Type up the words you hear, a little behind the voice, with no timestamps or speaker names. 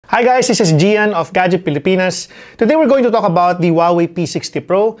Hi guys, this is Gian of Gadget Pilipinas. Today we're going to talk about the Huawei P60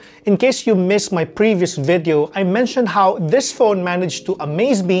 Pro. In case you missed my previous video, I mentioned how this phone managed to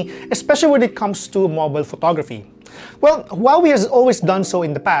amaze me, especially when it comes to mobile photography. Well, Huawei has always done so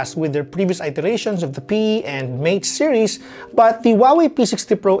in the past with their previous iterations of the P and Mate series, but the Huawei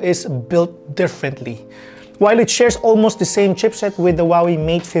P60 Pro is built differently. While it shares almost the same chipset with the Huawei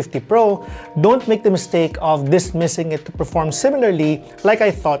Mate 50 Pro, don't make the mistake of dismissing it to perform similarly like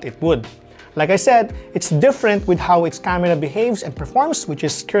I thought it would. Like I said, it's different with how its camera behaves and performs, which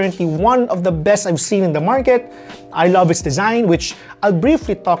is currently one of the best I've seen in the market. I love its design, which I'll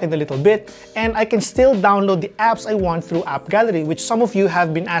briefly talk in a little bit, and I can still download the apps I want through App Gallery, which some of you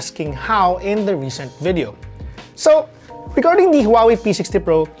have been asking how in the recent video. So, regarding the Huawei P60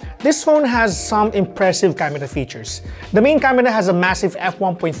 Pro, this phone has some impressive camera features. The main camera has a massive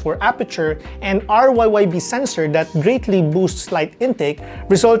f1.4 aperture and RYYB sensor that greatly boosts light intake,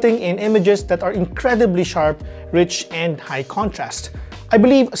 resulting in images that are incredibly sharp, rich, and high contrast. I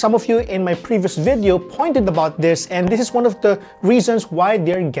believe some of you in my previous video pointed about this, and this is one of the reasons why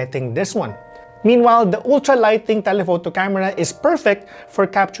they're getting this one. Meanwhile, the ultra-lighting telephoto camera is perfect for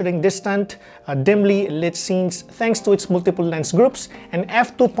capturing distant, dimly lit scenes thanks to its multiple lens groups and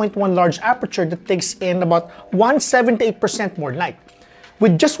f2.1 large aperture that takes in about 178% more light.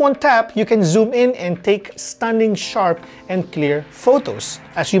 With just one tap, you can zoom in and take stunning, sharp, and clear photos,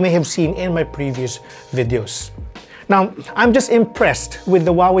 as you may have seen in my previous videos. Now, I'm just impressed with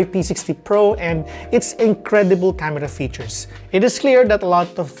the Huawei P60 Pro and its incredible camera features. It is clear that a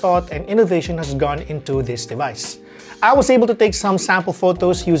lot of thought and innovation has gone into this device. I was able to take some sample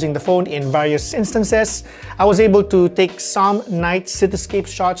photos using the phone in various instances. I was able to take some night cityscape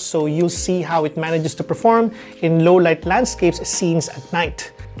shots, so you'll see how it manages to perform in low-light landscapes scenes at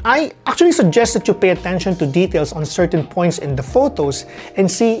night. I actually suggest that you pay attention to details on certain points in the photos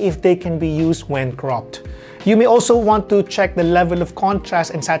and see if they can be used when cropped. You may also want to check the level of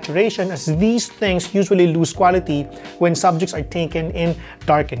contrast and saturation, as these things usually lose quality when subjects are taken in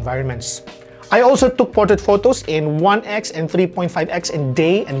dark environments. I also took portrait photos in 1x and 3.5x in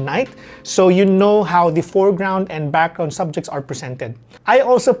day and night, so you know how the foreground and background subjects are presented. I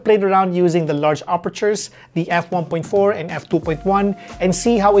also played around using the large apertures, the f1.4 and f2.1, and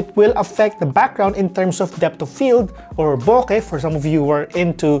see how it will affect the background in terms of depth of field, or bokeh for some of you who are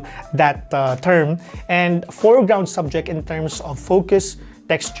into that term, and foreground subject in terms of focus,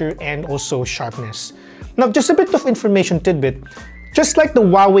 texture, and also sharpness. Now, just a bit of information tidbit. Just like the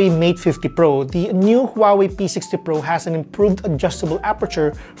Huawei Mate 50 Pro, the new Huawei P60 Pro has an improved adjustable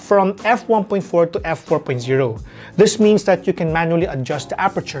aperture from f1.4 to f4.0. This means that you can manually adjust the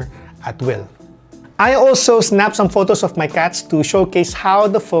aperture at will. I also snapped some photos of my cats to showcase how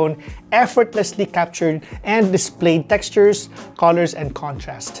the phone effortlessly captured and displayed textures, colors, and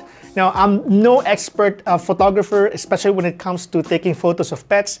contrast. Now, I'm no expert photographer, especially when it comes to taking photos of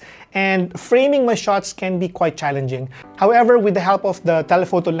pets, and framing my shots can be quite challenging. However, with the help of the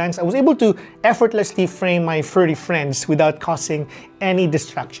telephoto lens, I was able to effortlessly frame my furry friends without causing any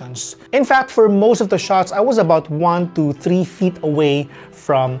distractions. In fact, for most of the shots, I was about 1 to 3 feet away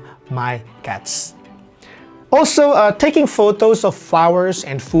from my cats. Also, taking photos of flowers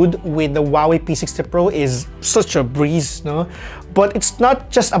and food with the Huawei P60 Pro is such a breeze, no? But it's not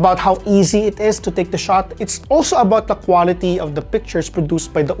just about how easy it is to take the shot, it's also about the quality of the pictures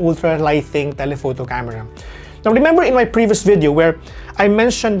produced by the ultra-lighting telephoto camera. Now, remember in my previous video where I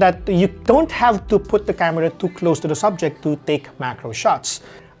mentioned that you don't have to put the camera too close to the subject to take macro shots.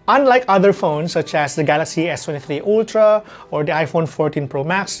 Unlike other phones such as the Galaxy S23 Ultra or the iPhone 14 Pro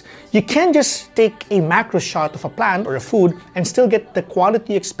Max, you can just take a macro shot of a plant or a food and still get the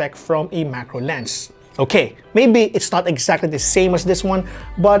quality you expect from a macro lens. Okay, maybe it's not exactly the same as this one,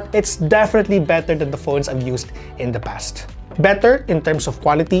 but it's definitely better than the phones I've used in the past. Better in terms of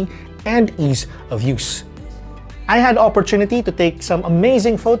quality and ease of use. I had the opportunity to take some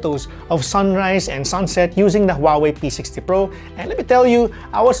amazing photos of sunrise and sunset using the Huawei P60 Pro, and let me tell you,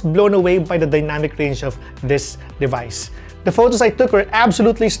 I was blown away by the dynamic range of this device. The photos I took were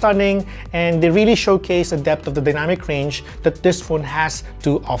absolutely stunning, and they really showcase the depth of the dynamic range that this phone has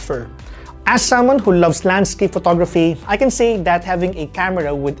to offer. As someone who loves landscape photography, I can say that having a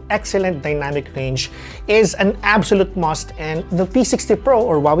camera with excellent dynamic range is an absolute must, and the P60 Pro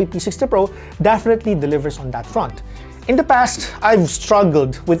or Huawei P60 Pro definitely delivers on that front. In the past, I've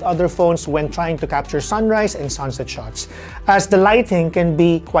struggled with other phones when trying to capture sunrise and sunset shots, as the lighting can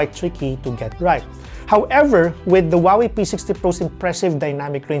be quite tricky to get right. However, with the Huawei P60 Pro's impressive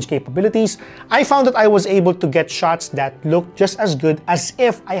dynamic range capabilities, I found that I was able to get shots that looked just as good as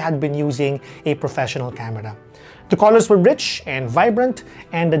if I had been using a professional camera. The colors were rich and vibrant,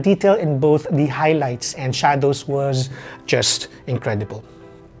 and the detail in both the highlights and shadows was just incredible.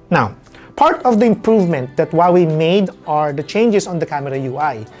 Now, part of the improvement that Huawei made are the changes on the camera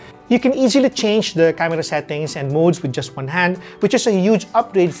UI. You can easily change the camera settings and modes with just one hand, which is a huge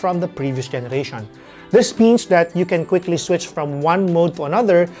upgrade from the previous generation. This means that you can quickly switch from one mode to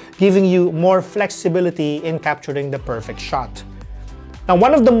another, giving you more flexibility in capturing the perfect shot. Now,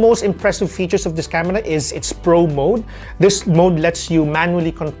 one of the most impressive features of this camera is its Pro mode. This mode lets you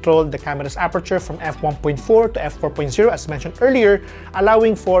manually control the camera's aperture from f1.4 to f4.0 as mentioned earlier,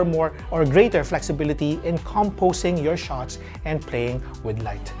 allowing for more or greater flexibility in composing your shots and playing with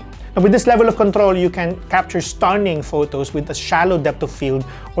light. Now, with this level of control, you can capture stunning photos with a shallow depth of field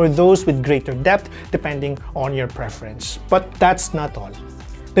or those with greater depth depending on your preference. But that's not all.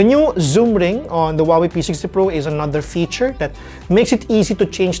 The new zoom ring on the Huawei P60 Pro is another feature that makes it easy to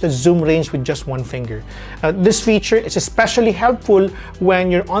change the zoom range with just one finger. This feature is especially helpful when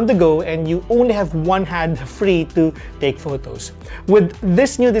you're on the go and you only have one hand free to take photos. With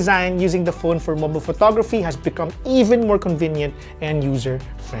this new design, using the phone for mobile photography has become even more convenient and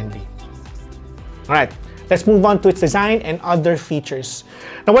user-friendly. Alright, let's move on to its design and other features.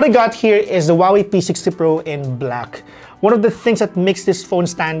 Now, what I got here is the Huawei P60 Pro in black. One of the things that makes this phone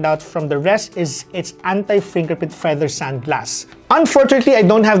stand out from the rest is its anti-fingerprint feather sand glass. Unfortunately, I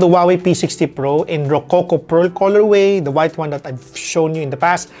don't have the Huawei P60 Pro in Rococo Pearl colorway, the white one that I've shown you in the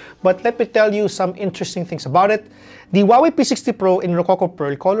past, but let me tell you some interesting things about it. The Huawei P60 Pro in Rococo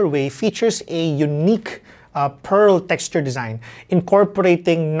Pearl colorway features a unique pearl texture design,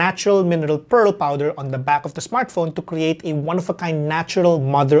 incorporating natural mineral pearl powder on the back of the smartphone to create a one-of-a-kind natural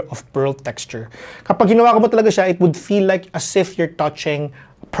mother-of-pearl texture. Kapag ginawa mo talaga siya, it would feel like as if you're touching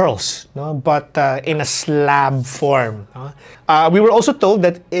pearls, no? But in a slab form. No? We were also told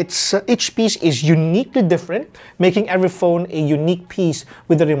that each piece is uniquely different, making every phone a unique piece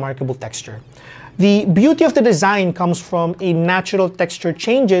with a remarkable texture. The beauty of the design comes from a natural texture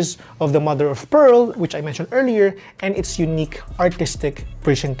changes of the mother of pearl, which I mentioned earlier, and its unique artistic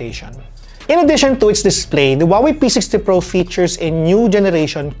presentation. In addition to its display, the Huawei P60 Pro features a new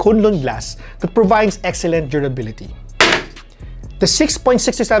generation Kunlun glass that provides excellent durability. The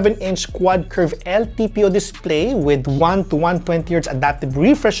 6.67-inch quad-curve LTPO display with 1 to 120 Hz adaptive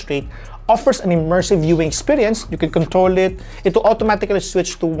refresh rate offers an immersive viewing experience. You can control it. It will automatically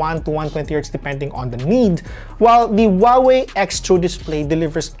switch to 1 to 120 Hz depending on the need, while the Huawei X True display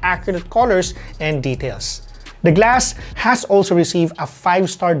delivers accurate colors and details. The glass has also received a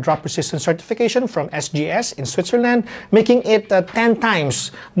 5-star drop resistance certification from SGS in Switzerland, making it 10 times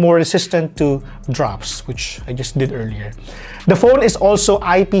more resistant to drops, which I just did earlier. The phone is also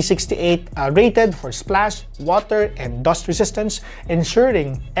IP68 rated for splash, water, and dust resistance,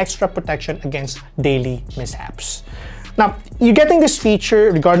 ensuring extra protection against daily mishaps. Now, you're getting this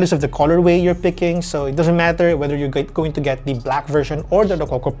feature regardless of the colorway you're picking, so it doesn't matter whether you're going to get the black version or the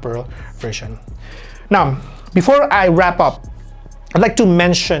Rococo Pearl version. Now, before I wrap up, I'd like to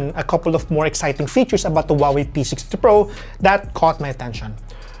mention a couple of more exciting features about the Huawei P60 Pro that caught my attention.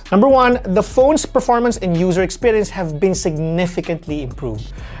 Number one, the phone's performance and user experience have been significantly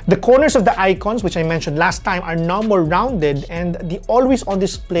improved. The corners of the icons, which I mentioned last time, are now more rounded, and the always-on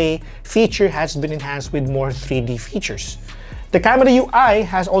display feature has been enhanced with more 3D features. The camera UI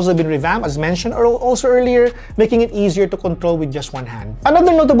has also been revamped, as mentioned also earlier, making it easier to control with just one hand.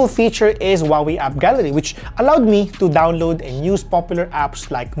 Another notable feature is Huawei App Gallery, which allowed me to download and use popular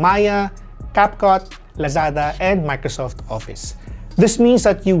apps like Maya, CapCut, Lazada, and Microsoft Office. This means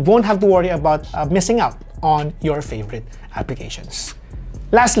that you won't have to worry about missing out on your favorite applications.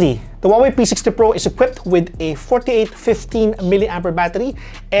 Lastly, the Huawei P60 Pro is equipped with a 4815 mAh battery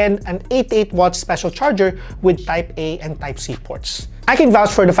and an 88-watt special charger with Type A and Type C ports. I can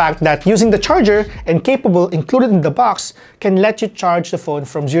vouch for the fact that using the charger and capable included in the box can let you charge the phone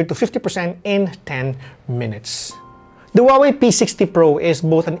from 0 to 50% in 10 minutes. The Huawei P60 Pro is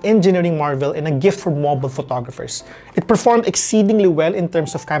both an engineering marvel and a gift for mobile photographers. It performed exceedingly well in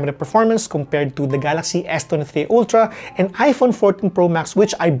terms of camera performance compared to the Galaxy S23 Ultra and iPhone 14 Pro Max,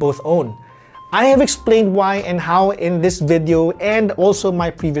 which I both own. I have explained why and how in this video and also my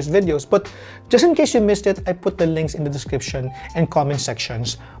previous videos, but just in case you missed it, I put the links in the description and comment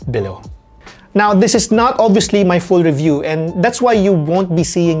sections below. Now, this is not obviously my full review, and that's why you won't be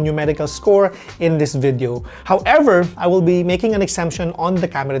seeing numerical score in this video. However, I will be making an exemption on the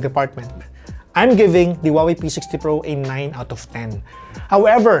camera department. I'm giving the Huawei P60 Pro a 9 out of 10.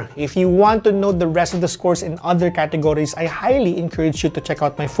 However, if you want to know the rest of the scores in other categories, I highly encourage you to check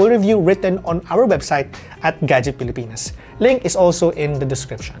out my full review written on our website at Gadget Pilipinas. Link is also in the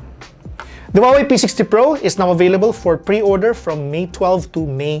description. The Huawei P60 Pro is now available for pre-order from May 12 to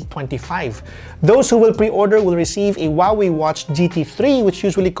May 25. Those who will pre-order will receive a Huawei Watch GT3, which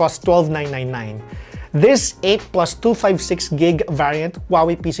usually costs $12,999. This 8 plus 256 gig variant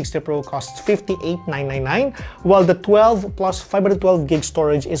Huawei P60 Pro costs $58,999, while the 12 plus 512 gig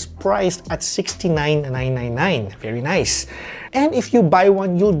storage is priced at $69,999. Very nice. And if you buy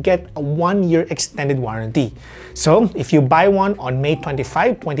one, you'll get a 1-year extended warranty. So if you buy one on May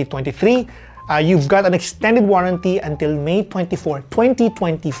 25, 2023, you've got an extended warranty until May 24,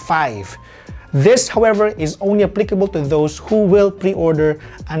 2025. This, however, is only applicable to those who will pre-order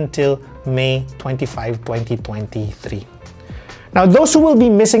until May 25, 2023. Now, those who will be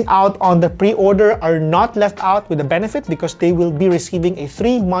missing out on the pre-order are not left out with a benefit because they will be receiving a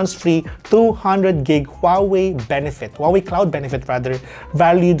 3 months free 200 gig Huawei Cloud benefit rather,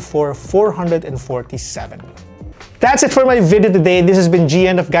 valued for $447. That's it for my video today. This has been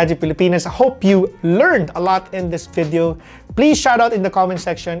GN of Gadget Pilipinas. I hope you learned a lot in this video. Please shout out in the comment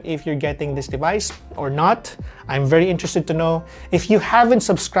section if you're getting this device or not. I'm very interested to know. If you haven't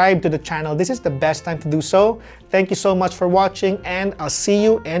subscribed to the channel, this is the best time to do so. Thank you so much for watching, and I'll see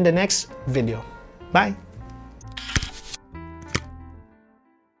you in the next video. Bye!